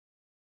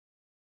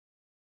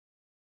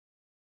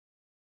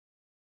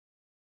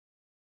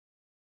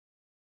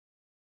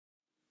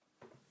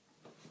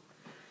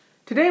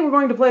Today we're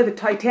going to play the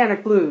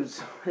Titanic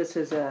blues. This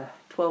is a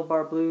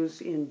 12-bar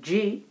blues in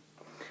G.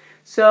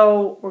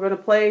 So we're going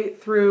to play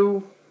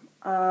through,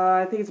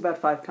 I think it's about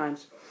 5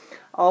 times.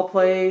 I'll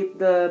play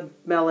the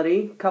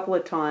melody a couple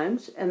of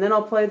times, and then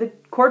I'll play the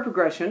chord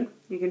progression.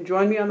 You can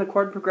join me on the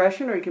chord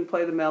progression, or you can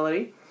play the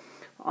melody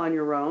on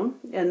your own.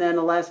 And then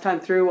the last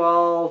time through,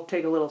 I'll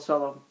take a little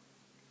solo.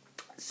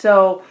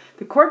 So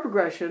the chord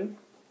progression,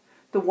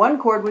 the one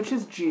chord, which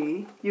is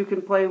G, you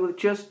can play with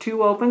just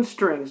 2 open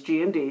strings,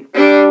 G and D.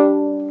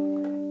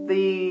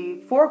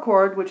 The 4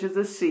 chord, which is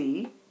the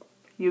C,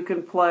 you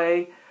can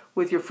play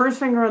with your first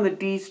finger on the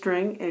D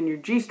string and your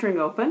G string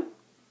open.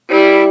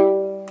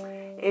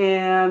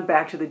 And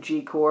back to the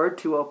G chord,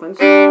 2 opens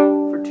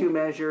for 2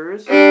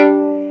 measures.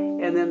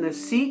 And then the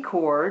C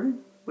chord,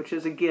 which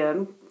is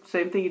again,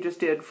 same thing you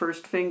just did,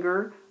 first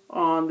finger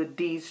on the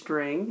D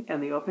string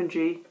and the open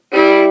G.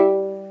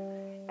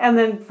 And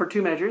then for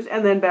 2 measures,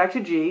 and then back to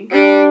G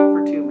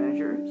for 2 measures.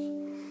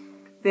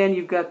 Then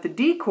you've got the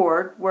D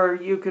chord, where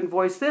you can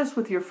voice this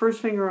with your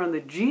first finger on the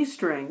G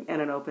string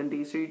and an open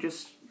D. So you're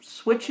just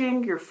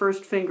switching your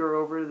first finger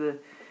over the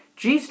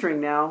G string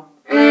now.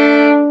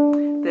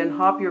 Then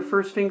hop your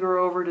first finger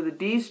over to the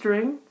D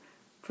string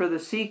for the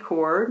C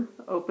chord,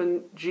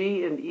 open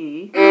G and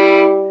E,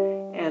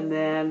 and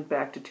then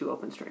back to 2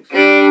 open strings.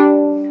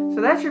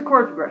 So that's your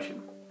chord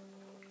progression.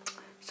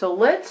 So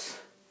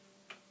let's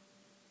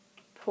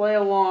play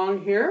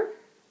along here.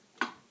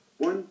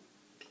 1,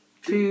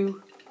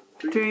 2,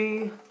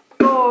 3,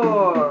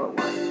 4.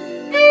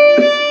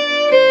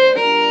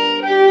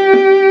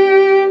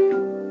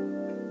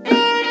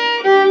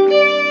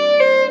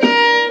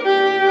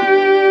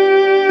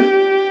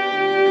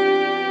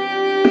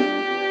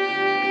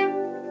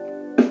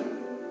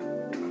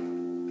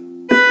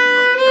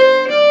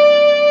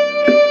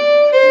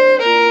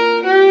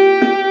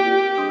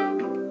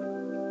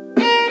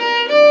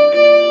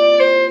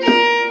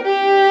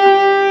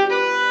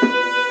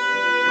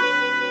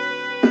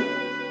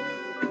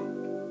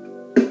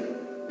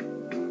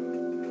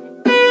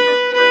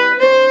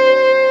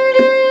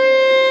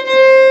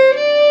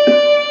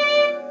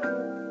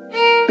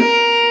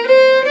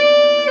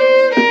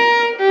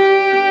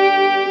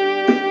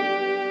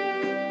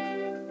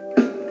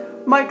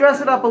 Might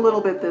dress it up a little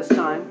bit this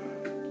time.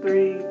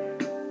 3,